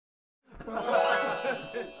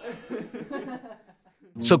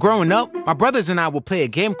So growing up, my brothers and I would play a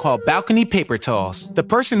game called balcony paper toss. The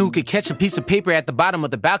person who could catch a piece of paper at the bottom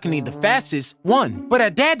of the balcony the fastest won. But our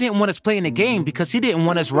dad didn't want us playing the game because he didn't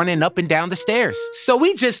want us running up and down the stairs. So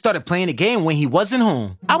we just started playing the game when he wasn't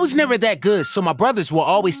home. I was never that good, so my brothers will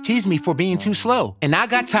always tease me for being too slow. And I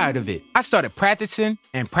got tired of it. I started practicing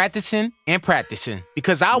and practicing and practicing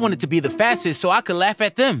because I wanted to be the fastest so I could laugh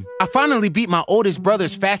at them. I finally beat my oldest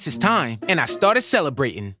brother's fastest time and I started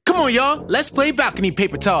celebrating. Come on, y'all, let's play balcony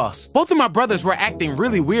paper toss. Both of my brothers were acting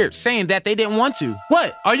really weird, saying that they didn't want to.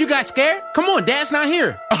 What? Are you guys scared? Come on, Dad's not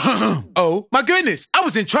here. Oh, my goodness, I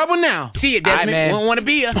was in trouble now. See you, Desmond. Man. Won't want to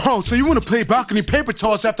be ya. Oh, so you want to play balcony paper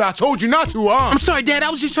toss after I told you not to, huh? I'm sorry, Dad, I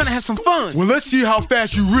was just trying to have some fun. Well, let's see how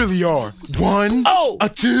fast you really are. 1, a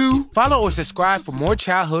 2. Follow or subscribe for more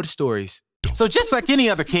childhood stories. So just like any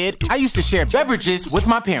other kid, I used to share beverages with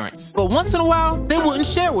my parents. But once in a while, they wouldn't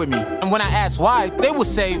share with me. And when I asked why, they would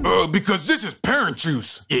say, because this is parent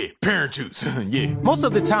juice. Yeah, parent juice, yeah. Most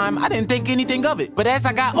of the time, I didn't think anything of it. But as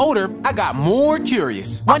I got older, I got more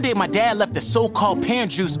curious. One day, my dad left the so-called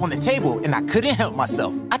parent juice on the table, and I couldn't help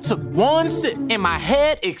myself. I took one sip, and my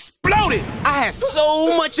head exploded. I had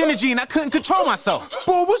so much energy, and I couldn't control myself.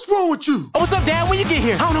 Boy, what's wrong with you? Oh, what's up, Dad? When you get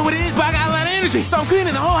here? I don't know what it is, but I got a lot of energy. So I'm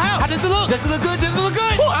cleaning the whole house. How does it look? Does it look good? Does it look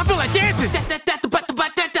good? Oh, I feel like dancing.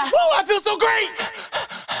 Whoa, I feel so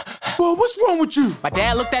great. Boy, what's wrong with you? My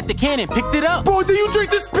dad looked at the can and picked it up. Boy, do you drink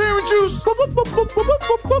this parent juice?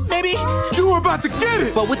 Maybe. You were about to get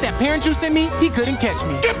it. But with that parent juice in me, he couldn't catch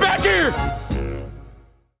me. Get back here.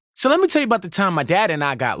 So let me tell you about the time my dad and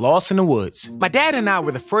I got lost in the woods. My dad and I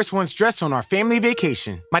were the first ones dressed on our family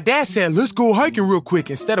vacation. My dad said, let's go hiking real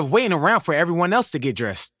quick instead of waiting around for everyone else to get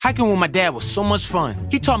dressed. Hiking with my dad was so much fun.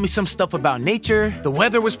 He taught me some stuff about nature. The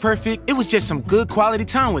weather was perfect. It was just some good quality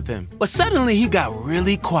time with him. But suddenly he got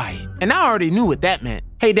really quiet. And I already knew what that meant.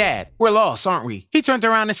 Hey, Dad, we're lost, aren't we? He turned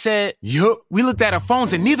around and said, yup. We looked at our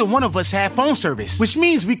phones and neither one of us had phone service, which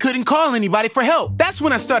means we couldn't call anybody for help. That's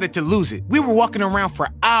when I started to lose it. We were walking around for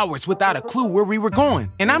hours without a clue where we were going.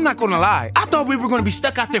 And I'm not gonna lie, I thought we were gonna be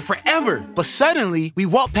stuck out there forever. But suddenly, we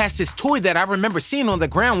walked past this toy that I remember seeing on the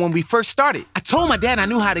ground when we first started. I told my dad I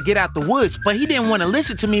knew how to get out the woods, but he didn't want to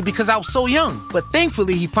listen to me because I was so young. But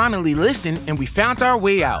thankfully, he finally listened and we found our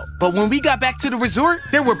way out. But when we got back to the resort,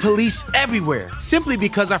 there were police everywhere, simply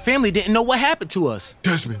because our family didn't know what happened to us.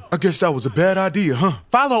 Desmond, I guess that was a bad idea, huh?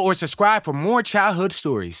 Follow or subscribe for more childhood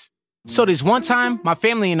stories. So this one time, my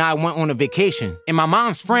family and I went on a vacation, and my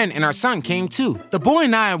mom's friend and our son came too. The boy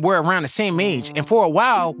and I were around the same age, and for a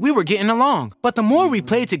while, we were getting along. But the more we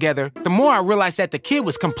played together, the more I realized that the kid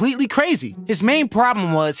was completely crazy. His main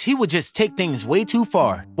problem was he would just take things way too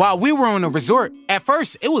far. While we were on a resort, at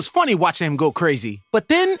first, it was funny watching him go crazy. But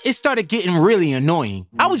then, it started getting really annoying.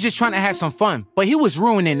 I was just trying to have some fun, but he was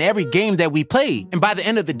ruining every game that we played. And by the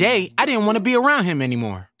end of the day, I didn't want to be around him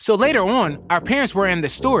anymore. So later on, our parents were in the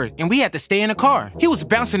store and we had to stay in a car. He was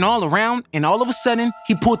bouncing all around and all of a sudden,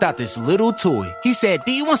 he pulled out this little toy. He said,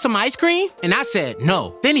 do you want some ice cream? And I said,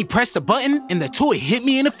 no. Then he pressed the button and the toy hit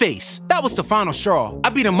me in the face. That was the final straw. I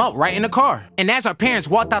beat him up right in the car. And as our parents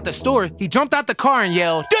walked out the store, he jumped out the car and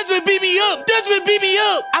yelled, Desmond beat me up! Desmond beat me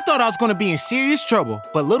up! I thought I was gonna be in serious trouble,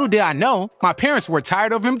 but little did I know, my parents were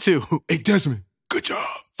tired of him too. Hey, Desmond, good job.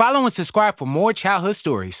 Follow and subscribe for more childhood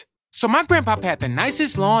stories. So my grandpa had the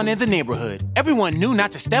nicest lawn in the neighborhood. Everyone knew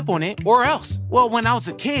not to step on it or else. Well, when I was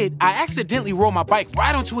a kid, I accidentally rode my bike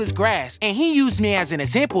right onto his grass and he used me as an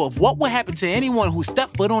example of what would happen to anyone who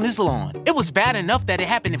stepped foot on his lawn. It was bad enough that it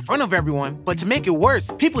happened in front of everyone, but to make it worse,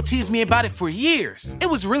 people teased me about it for years. It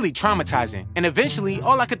was really traumatizing, and eventually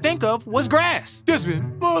all I could think of was grass.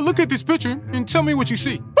 Desmond, look at this picture and tell me what you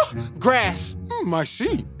see. Grass. I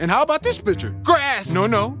see. And how about this picture? Grass.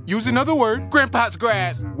 No, use another word. Grandpa's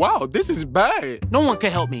grass. Wow, this is bad. No one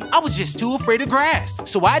could help me. I was just too afraid of grass.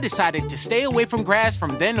 So I decided to stay away from grass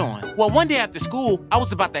from then on. Well, one day after school, I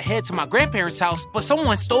was about to head to my grandparents' house, but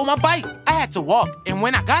someone stole my bike. I had to walk, and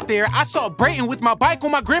when I got there, I saw Brayton with my bike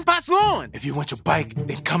on my grandpa's lawn. If you want your bike,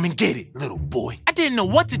 then come and get it, little boy. I didn't know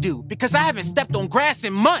what to do because I haven't stepped on grass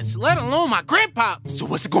in months, let alone my grandpa. So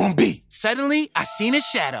what's it gonna be? Suddenly, I seen a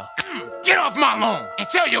shadow. Get off my lawn and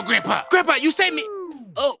tell your grandpa. Grandpa, you saved me.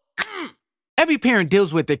 Oh. Every parent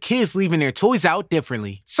deals with their kids leaving their toys out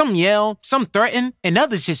differently. Some yell, some threaten, and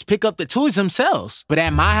others just pick up the toys themselves. But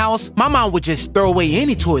at my house, my mom would just throw away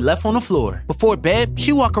any toy left on the floor. Before bed,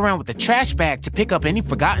 she'd walk around with a trash bag to pick up any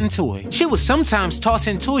forgotten toy. She would sometimes toss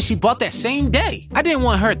in toys she bought that same day. I didn't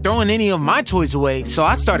want her throwing any of my toys away, so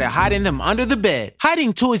I started hiding them under the bed.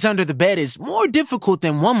 Hiding toys under the bed is more difficult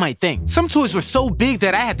than one might think. Some toys were so big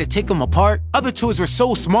that I had to take them apart. Other toys were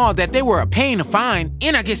so small that they were a pain to find,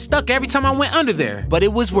 and I get stuck every time I went under there. But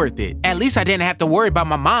it was worth it. At least I didn't have to worry about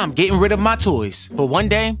my mom getting rid of my toys. But one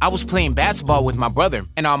day, I was playing basketball with my brother,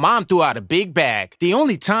 and our mom threw out a big bag. The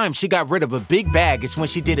only time she got rid of a big bag is when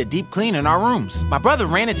she did a deep clean in our rooms. My brother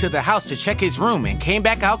ran into the house to check his room and came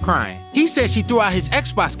back out crying. He said she threw out his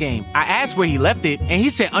Xbox game. I asked where he left it, and he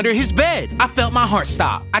said under his bed. I felt my heart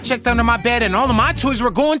stop. I checked under my bed, and all of my toys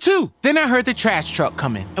were gone too. Then I heard the trash truck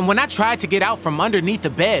coming, and when I tried to get out from underneath the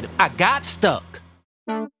bed, I got stuck.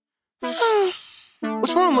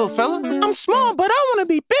 What's wrong, little fella? I'm small, but I want to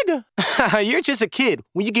be bigger. You're just a kid.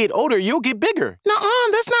 When you get older, you'll get bigger.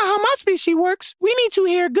 Nuh-uh, that's not how my species works. We need to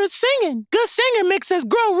hear good singing. Good singing makes us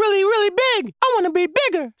grow really, really big. I want to be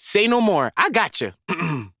bigger. Say no more. I got you.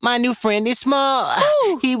 My new friend is small.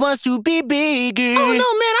 Ooh. He wants to be bigger. Oh, no, man,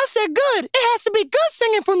 I said good. It has to be good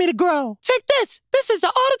singing for me to grow. Take this. This is the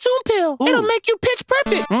auto-tune pill. Ooh. It'll make you pitch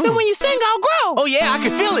perfect. Then when you sing, I'll grow. Oh, yeah, I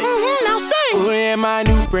can feel it. Now sing. Oh, yeah, my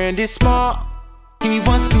new friend is small. He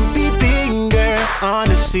wants to be bigger.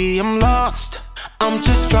 Honestly, I'm lost. I'm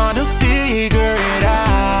just trying to figure it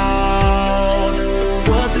out.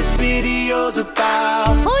 What this video's about.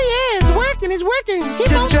 Oh yeah, it's working, it's working.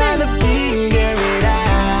 Keep on trying to figure it out.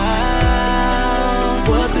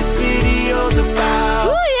 What this video's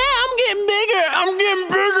about. Oh yeah, I'm getting bigger. I'm getting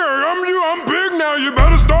bigger. I'm big now. You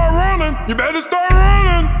better start running. You better start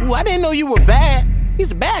running. Ooh, I didn't know you were bad.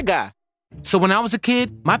 He's a bad guy. So when I was a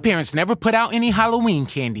kid, my parents never put out any Halloween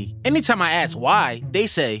candy. Anytime I ask why, they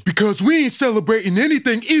say, because we ain't celebrating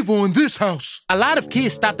anything evil in this house. A lot of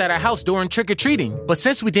kids stopped at our house during trick-or-treating, but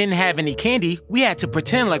since we didn't have any candy, we had to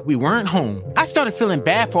pretend like we weren't home. I started feeling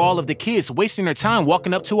bad for all of the kids wasting their time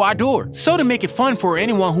walking up to our door. So to make it fun for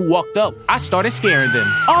anyone who walked up, I started scaring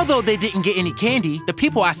them. Although they didn't get any candy, the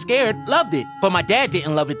people I scared loved it. But my dad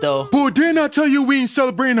didn't love it though. Boy, didn't I tell you we ain't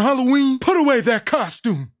celebrating Halloween? Put away that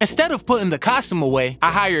costume. Instead of putting the costume away, I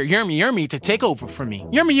hired Yummy to take over for me.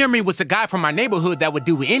 Yummy was a guy from my neighborhood that would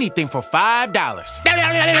do anything for $5. Yeah,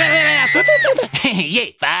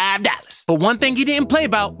 $5. But one thing he didn't play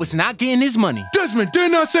about was not getting his money. Desmond,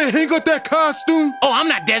 didn't I say hang up that costume? Oh, I'm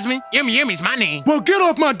not Desmond. Yummy's my name. Well, get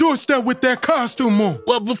off my doorstep with that costume on.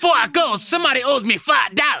 Well, before I go, somebody owes me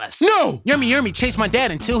 $5. No! Yummy chased my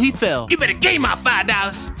dad until he fell. You better give my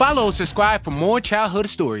 $5. Follow and subscribe for more childhood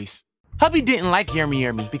stories. Hubby didn't like Yummy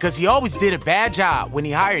because he always did a bad job when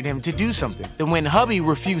he hired him to do something. Then when Hubby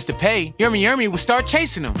refused to pay, Yummy would start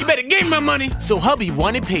chasing him. You better give me my money. So Hubby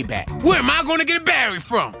wanted payback. Where am I gonna get a battery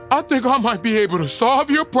from? I think I might be able to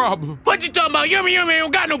solve your problem. What you talking about? Yummy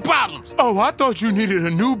ain't got no problems. Oh, I thought you needed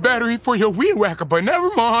a new battery for your weed whacker, but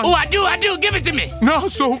never mind. Oh, I do. Give it to me.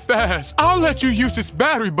 Not so fast. I'll let you use this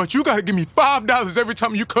battery, but you gotta give me $5 every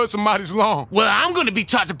time you cut somebody's lawn. Well, I'm gonna be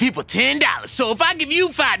charging people $10. So if I give you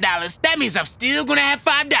 $5, that means I'm still gonna have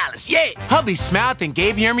 $5. Yeah. Hubby smiled and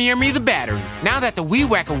gave Yummy the battery. Now that the weed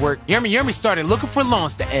whacker worked, Yummy started looking for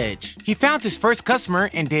lawns to edge. He found his first customer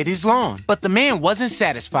and did his lawn, but the man wasn't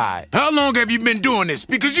satisfied. How long have you been doing this?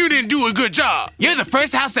 Because you didn't do a good job. You're the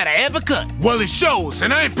first house that I ever cut. Well, it shows,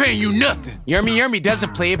 and I ain't paying you nothing. Yummy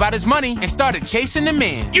doesn't play about his money and started chasing the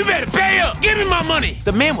man. You better pay up. Give me my money.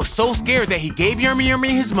 The man was so scared that he gave Yummy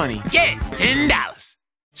his money. Yeah, $10.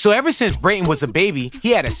 So ever since Brayton was a baby,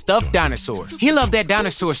 he had a stuffed dinosaur. He loved that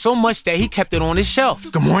dinosaur so much that he kept it on his shelf.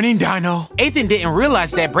 Good morning, Dino. Ethan didn't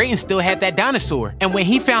realize that Brayton still had that dinosaur. And when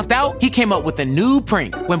he found out, he came up with a new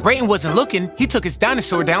prank. When Brayton wasn't looking, he took his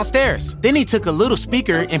dinosaur downstairs. Then he took a little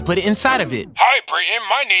speaker and put it inside of it. Hi, Brayton.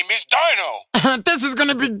 My name is Dino. This is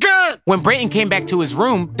gonna be good. When Brayton came back to his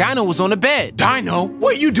room, Dino was on the bed. Dino,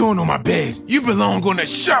 what are you doing on my bed? You belong on the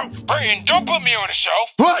shelf. Brayton, don't put me on the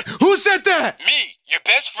shelf. What? Who said that? Me. Your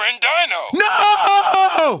best friend, Dino.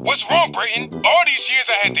 No! What's wrong, Brayton? All these years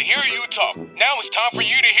I had to hear you talk. Now it's time for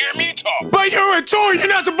you to hear me talk. But you're a toy. You're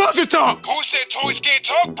not supposed to talk. Who said toys can't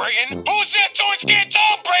talk, Brayton? Who said toys can't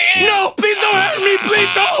talk, Brayton? No, please don't hurt me. Please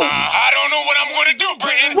don't. I don't know what I'm going to do,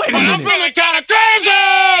 Brayton. Wait a minute. I'm feeling kind of crazy.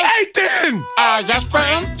 Ethan! Yes,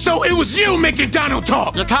 Brayton? So it was you making Dino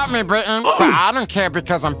talk. You caught me, Brayton. But I don't care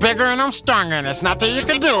because I'm bigger and I'm stronger and there's nothing you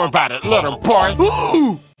can do about it, little boy.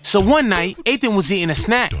 Ooh! So one night, Ethan was eating a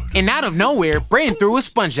snack, and out of nowhere, Brayton threw a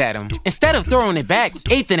sponge at him. Instead of throwing it back,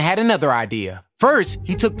 Ethan had another idea. First,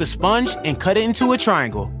 he took the sponge and cut it into a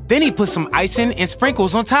triangle. Then he put some icing and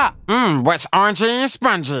sprinkles on top. What's orangey and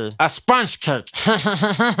spongy? A sponge cake.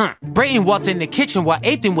 Brayton walked in the kitchen while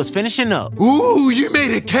Ethan was finishing up. Ooh, you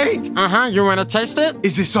made a cake? You wanna taste it?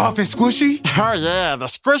 Is it soft and squishy? Oh yeah, the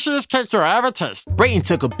squishiest cake you'll ever taste. Brayton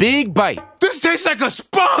took a big bite. This tastes like a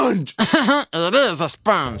sponge! It is a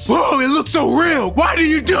sponge. Whoa, it looks so real! Why do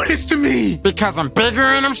you do this to me? Because I'm bigger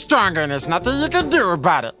and I'm stronger and there's nothing you can do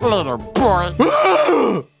about it, little boy.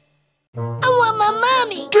 I want my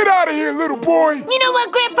mommy. Get out of here, little boy. You know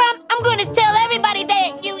what, Grandpa? I'm gonna tell everybody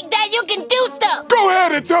that you can do stuff. Go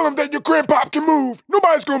ahead and tell him that your grandpa can move.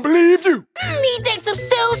 Nobody's gonna believe you. He thinks I'm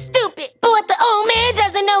so stupid. But what the old man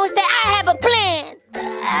doesn't know is that I have a plan.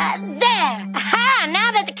 There. Aha!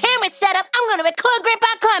 Now that the camera's set up, I'm gonna record Grandpa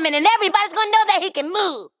climbing and everybody's gonna know that he can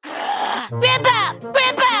move. Grandpa!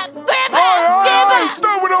 Grandpa! Grandpa! Hey,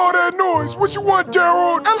 stop with all that noise. What you want,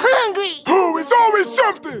 Gerald? I'm hungry. Oh, it's always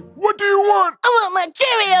something. What do you want? I want my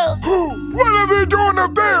Cheerios. Oh, what are they doing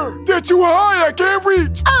up there? They're too high, I can't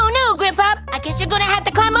reach. Oh no, Grandpa. I guess you're gonna have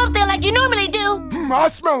to climb up there like you normally do. I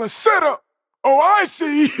smell a setup. Oh, I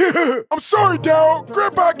see. I'm sorry, Daryl.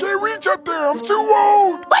 Grandpa can't reach up there. I'm too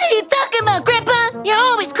old. What are you talking about, Grandpa? You're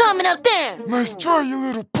always climbing up there. Nice try, you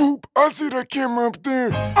little poop. I see that camera up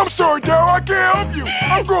there. I'm sorry, Daryl. I can't help you.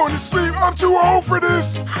 I'm going to sleep. I'm too old for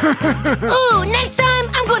this. Ooh, next time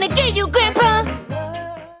I'm gonna get you, Grandpa.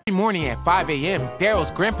 Every morning at 5 a.m., Daryl's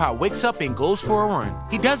grandpa wakes up and goes for a run.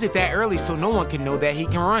 He does it that early so no one can know that he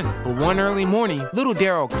can run. But one early morning, little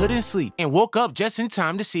Daryl couldn't sleep and woke up just in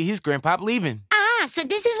time to see his grandpa leaving. So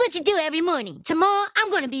this is what you do every morning. Tomorrow,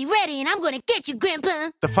 I'm gonna be ready and I'm gonna get you,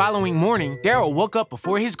 Grandpa. The following morning, Daryl woke up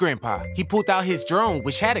before his grandpa. He pulled out his drone,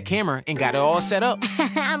 which had a camera, and got it all set up.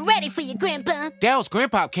 I'm ready for you, Grandpa. Daryl's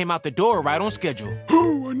grandpa came out the door right on schedule.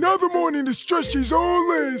 Ooh, another morning to stretch these old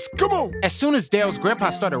legs. Come on. As soon as Daryl's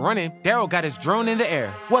grandpa started running, Daryl got his drone in the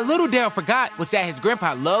air. What little Daryl forgot was that his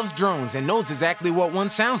grandpa loves drones and knows exactly what one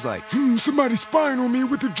sounds like. Somebody's spying on me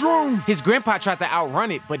with a drone. His grandpa tried to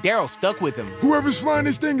outrun it, but Daryl stuck with him. Whoever's flying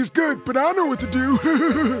this thing is good, but I know what to do.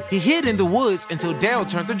 He hid in the woods until Daryl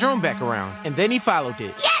turned the drone back around, and then he followed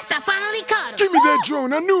it. Yes, I finally caught him. Give me that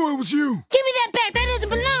drone. I knew it was you. Give me that back. That doesn't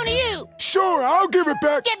belong to you. Sure, I'll give it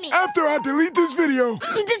back. Get me. After I delete this video.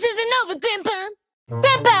 This isn't over, Grandpa.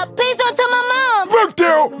 Grandpa, please don't tell my mom. Look,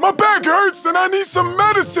 Daryl, my back hurts and I need some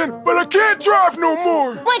medicine, but I can't drive no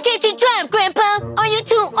more. Why can't you drive, Grandpa? Are you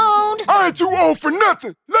too old? I ain't too old for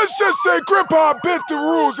nothing. Let's just say Grandpa bent the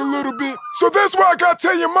rules a little bit. So that's why I gotta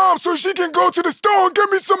tell your mom so she can go to the store and get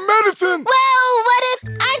me some medicine. Well, what if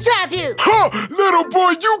I drive you? Huh, little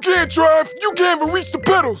boy, you can't drive. You can't even reach the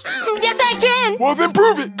pedals. Yes, I can. Well, then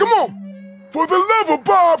prove it. Come on. For the love of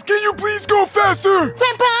Bob, can you please go faster? Grandpa,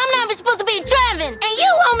 I'm not even supposed to be driving. And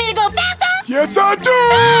you want me to go faster? Yes, I do.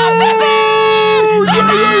 Grandpa!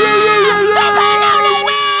 Grandpa,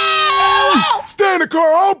 no! Stay in the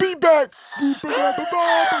car. I'll be back.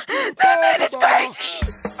 That man is crazy.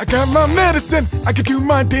 I got my medicine. I can do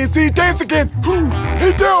my dancey dance again.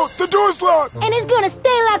 Hey, Daryl, the door's locked. And it's gonna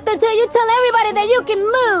stay locked until you tell everybody that you can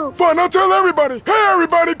move. Fine, I'll tell everybody. Hey,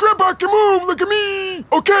 everybody, Grandpa can move. Look at me.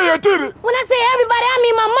 Okay, I did it. When I say everybody, I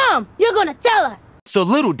mean my mom. You're gonna tell her. So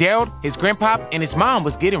little Daryl, his grandpa, and his mom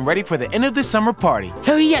was getting ready for the end of the summer party.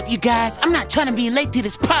 Hurry up, you guys. I'm not trying to be late to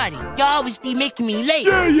this party. Y'all always be making me late.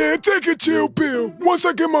 Yeah, take a chill pill. Once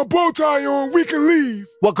I get my bow tie on, we can leave.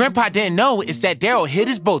 What Grandpa didn't know is that Daryl hid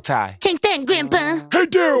his bow tie. Take that, Grandpa. Hey,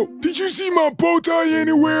 Daryl, did you see my bow tie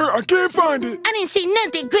anywhere? I can't find it. I didn't see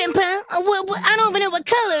nothing, Grandpa. I don't even know what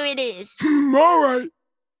color it is. All right.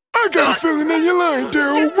 I got a feeling that you're lying,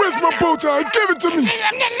 Daryl. Where's my bow tie? Give it to me.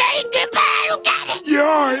 I'm not lying, Grandpa. I don't got it. Yeah,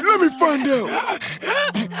 all right. Let me find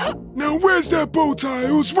out. Now, where's that bow tie?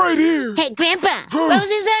 It was right here. Hey, Grandpa,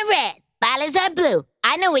 roses are red, violets are blue.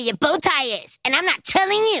 I know where your bow tie is, and I'm not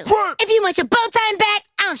telling you. What? If you want your bow tie back,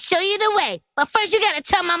 I'll show you the way. But first, you gotta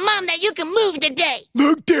tell my mom that you can move today.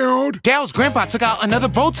 Look, Daryl. Daryl's grandpa took out another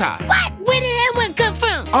bow tie. What? Where did that one come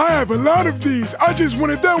from? I have a lot of these. I just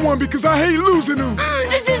wanted that one because I hate losing them.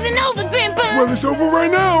 This isn't over, Grandpa. Well, it's over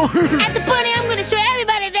right now. At the party, I'm gonna show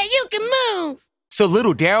everybody that you can move. So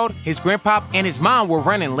little Daryl, his grandpa, and his mom were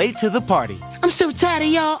running late to the party. I'm so tired of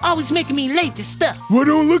y'all always making me late to stuff. Well,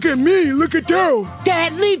 don't look at me. Look at Daryl.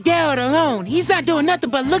 Dad, leave Daryl alone. He's not doing nothing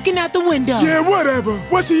but looking out the window. Yeah, whatever.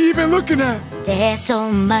 What's he even looking at? There's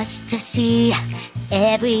so much to see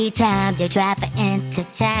every time you're driving into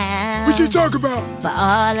town. What you talk about? But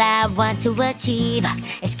all I want to achieve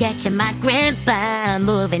is catching my grandpa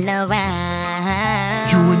moving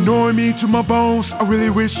around. You annoy me to my bones. I really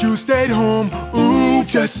wish you stayed home. Ooh,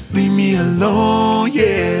 just leave me alone,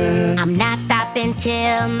 yeah. I'm not stopping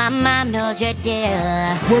till my mom knows your deal.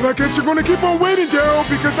 Well, I guess you're gonna keep on waiting, Daryl,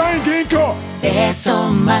 because I ain't getting caught. There's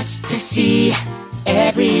so much to see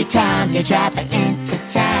every time you're driving into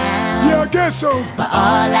town. Yeah, I guess so. But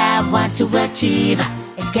all I want to achieve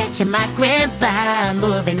is catching my grandpa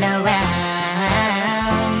moving around.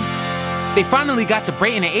 They finally got to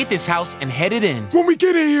Brayton and Ethan's house and headed in. When we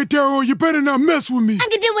get in here, Daryl, you better not mess with me. I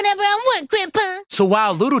can do whatever I want, Grandpa. So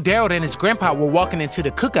while little Daryl and his grandpa were walking into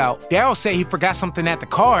the cookout, Daryl said he forgot something at the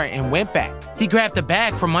car and went back. He grabbed a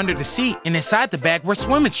bag from under the seat, and inside the bag were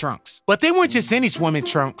swimming trunks. But they weren't just any swimming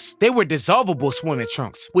trunks. They were dissolvable swimming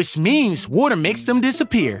trunks, which means water makes them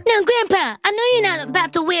disappear. Now, Grandpa, I know you're not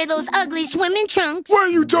about to wear those ugly swimming trunks. Why are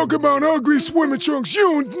you talking about ugly swimming trunks? You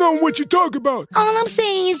don't know what you talk about. All I'm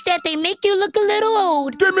saying is that they make you look a little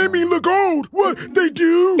old. They make me look old. What? They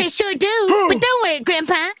do? They sure do. Huh. But don't worry,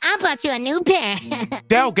 Grandpa. I bought you a new pair.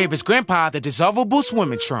 Daryl gave his grandpa the dissolvable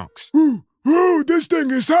swimming trunks. Ooh, this thing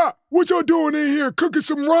is hot. What y'all doing in here? Cooking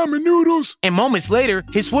some ramen noodles? And moments later,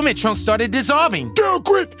 his swimming trunks started dissolving. Daryl,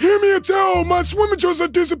 quick, hand me a towel. My swimming trunks are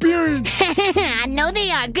disappearing. I know they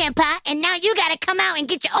are, Grandpa. And now you gotta come out and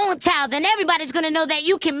get your own towel. Then everybody's gonna know that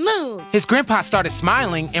you can move. His grandpa started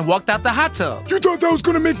smiling and walked out the hot tub. You thought that was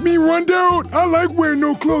gonna make me run, Daryl? I like wearing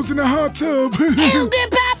no clothes in a hot tub. Ew,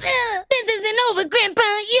 Grandpa! This isn't over, Grandpa.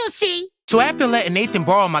 You'll see. So after letting Nathan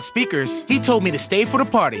borrow my speakers, he told me to stay for the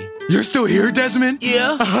party. You're still here, Desmond?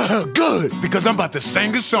 Yeah. Good, because I'm about to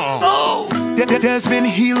sing a song. Oh! Desmond,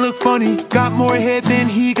 he look funny. Got more head than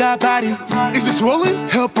he got body. Is it swollen?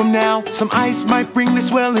 Help him now. Some ice might bring the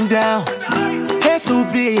swelling down. Head so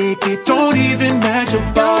big, it don't even match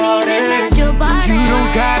your body. You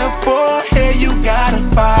don't got a forehead, you got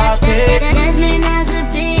a five head. Desmond has a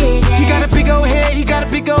big head. He got a big old head, he got a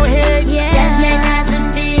big old head. Yeah. Desmond has a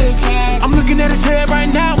big head. I'm looking at his head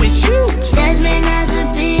right now, it's huge. Desmond has a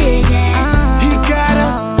big head. He got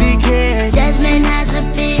a big head. Desmond has a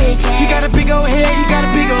big head. He got a big old head, he got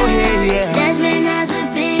a big old head, yeah. Desmond has a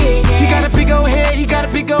big head. He got a big old head, he got a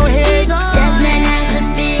big old head. Desmond has a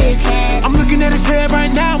big head. I'm looking at his head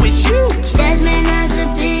right now, it's huge. Desmond has a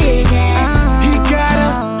big head. He got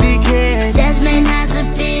a big head. Desmond has a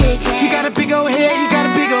big head. He got a big old head, he got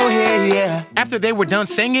a big old head, yeah. After they were done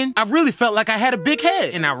singing, I really felt like I had a big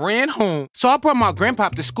head, and I ran home. So I brought my grandpa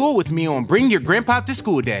to school with me on Bring Your Grandpa to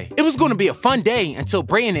School Day. It was going to be a fun day until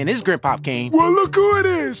Brayton and his grandpa came. Well, look who it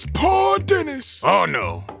is, Paul Dennis. Oh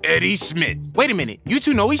no, Eddie Smith. Wait a minute, you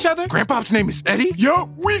two know each other? Grandpa's name is Eddie? Yup,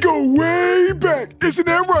 we go way back. Isn't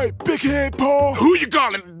that right, big head Paul? Who you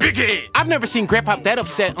calling big head? I've never seen grandpa that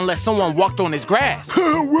upset unless someone walked on his grass.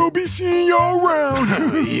 We'll be seeing y'all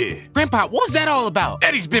around. Yeah. Grandpa, what was that all about?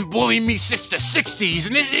 Eddie's been bullying me since the 60s,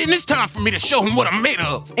 and it's time for me to show him what I'm made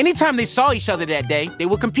of. Anytime they saw each other that day, they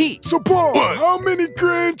would compete. So, Paul, What? how many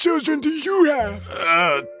grandchildren do you have?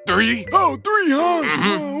 3? Oh, 3, huh?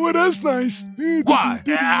 Oh, well, that's nice. Why?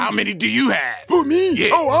 How many do you have? Who, me? Yeah.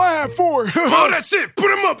 Oh, I have 4. Oh, that's it.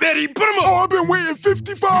 Put him up, Eddie. Put him up. Oh, I've been waiting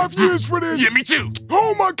 55 years for this. Yeah, me too.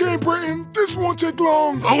 Oh, my game, Brayton. This won't take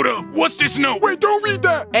long. Hold up. What's this note? Wait, don't read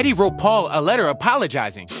that. Eddie wrote Paul a letter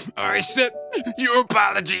apologizing. I accept your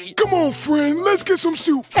apology. Come on, friend. Let's get some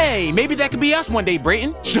soup. Hey, maybe that could be us one day,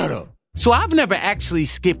 Brayton. Shut up. So I've never actually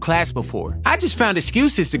skipped class before. I just found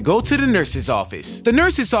excuses to go to the nurse's office. The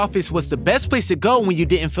nurse's office was the best place to go when you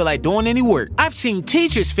didn't feel like doing any work. I've seen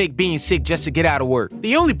teachers fake being sick just to get out of work.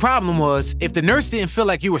 The only problem was, if the nurse didn't feel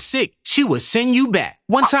like you were sick, she would send you back.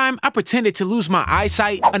 One time, I pretended to lose my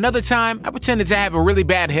eyesight. Another time, I pretended to have a really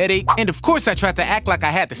bad headache. And of course, I tried to act like I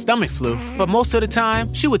had the stomach flu. But most of the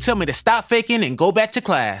time, she would tell me to stop faking and go back to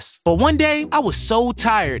class. But one day, I was so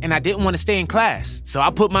tired and I didn't want to stay in class. So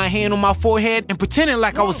I put my hand on my forehead and pretended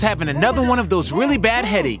like I was having another one of those really bad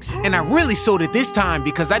headaches. And I really sold it this time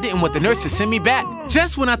because I didn't want the nurse to send me back.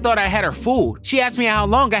 Just when I thought I had her fooled, she asked me how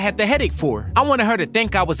long I had the headache for. I wanted her to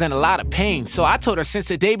think I was in a lot of pain, so I told her since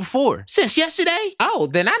the day before. Since yesterday? Oh,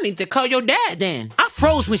 then I need to call your dad then. I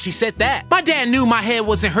froze when she said that. My dad knew my head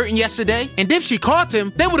wasn't hurting yesterday, and if she called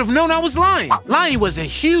him, they would have known I was lying. Lying was a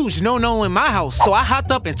huge no-no in my house, so I hopped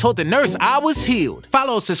up and told the nurse I was healed.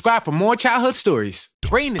 Follow and subscribe for more childhood stories.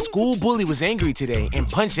 Brayton, the school bully, was angry today and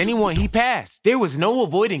punched anyone he passed. There was no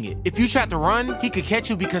avoiding it. If you tried to run, he could catch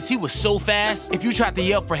you because he was so fast. If you tried to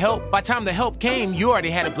yell for help, by the time the help came, you already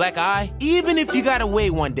had a black eye. Even if you got away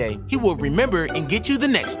one day, he will remember and get you the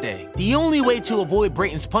next day. The only way to avoid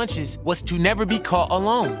Brayton's punches was to never be caught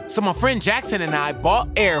alone. So my friend Jackson and I bought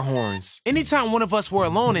air horns. Anytime one of us were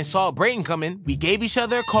alone and saw Brayton coming, we gave each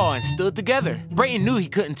other a call and stood together. Brayton knew he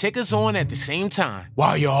couldn't take us on at the same time.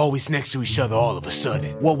 Why y'all always next to each other all of a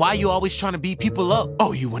sudden? Well, why you always trying to beat people up?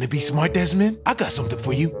 Oh, you want to be smart, Desmond? I got something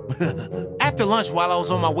for you. After lunch, while I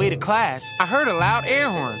was on my way to class, I heard a loud air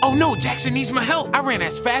horn. Oh no, Jackson needs my help. I ran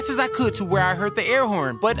as fast as I could to where I heard the air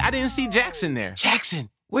horn, but I didn't see Jackson there. Jackson,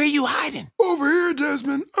 where are you hiding? Over here,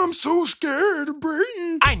 Desmond. I'm so scared of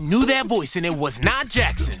Brayton. I knew that voice, and it was not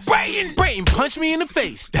Jackson's. Brayton punched me in the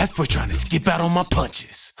face. That's for trying to skip out on my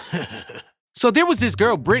punches. So there was this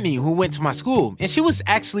girl, Brittany, who went to my school, and she was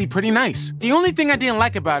actually pretty nice. The only thing I didn't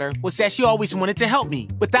like about her was that she always wanted to help me.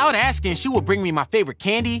 Without asking, she would bring me my favorite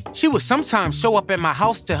candy. She would sometimes show up at my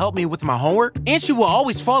house to help me with my homework, and she would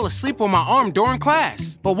always fall asleep on my arm during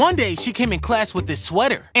class. But one day, she came in class with this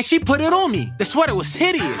sweater, and she put it on me. The sweater was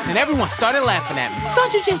hideous, and everyone started laughing at me.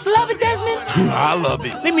 Don't you just love it, Desmond? I love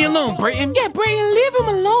it. Leave me alone, Brayton. Yeah, Brayton, leave him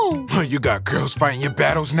alone. You got girls fighting your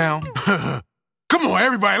battles now? Come on,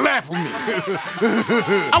 everybody, laugh with me.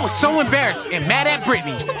 I was so embarrassed and mad at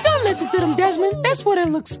Brittany. Don't listen to them, Desmond. That sweater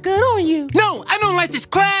looks good on you. No, I don't like this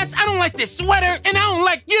class, I don't like this sweater, and I don't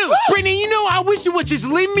like you. Brittany, you know, I wish you would just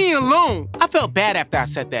leave me alone. I felt bad after I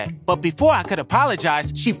said that, but before I could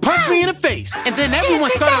apologize, she punched me in the face. And then everyone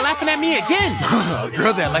started laughing at me again. A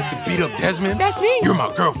girl that likes to beat up Desmond? That's me. You're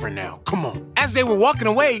my girlfriend now, come on. As they were walking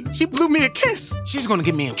away, she blew me a kiss. She's gonna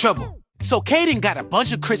get me in trouble. So Kaden got a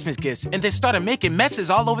bunch of Christmas gifts and then started making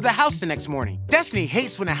messes all over the house the next morning. Destiny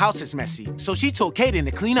hates when the house is messy, so she told Kaden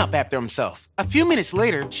to clean up after himself. A few minutes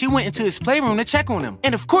later, she went into his playroom to check on him,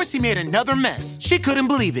 and of course he made another mess. She couldn't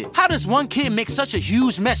believe it. How does one kid make such a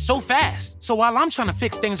huge mess so fast? So while I'm trying to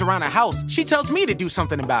fix things around the house, she tells me to do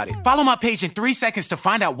something about it. Follow my page in 3 seconds to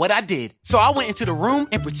find out what I did. So I went into the room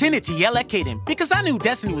and pretended to yell at Kaden because I knew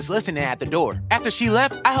Destiny was listening at the door. After she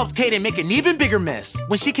left, I helped Kaden make an even bigger mess.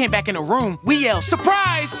 When she came back in the room, we yelled,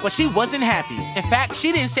 "Surprise!" But she wasn't happy. In fact,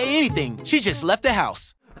 she didn't say anything. She just left the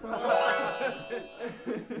house.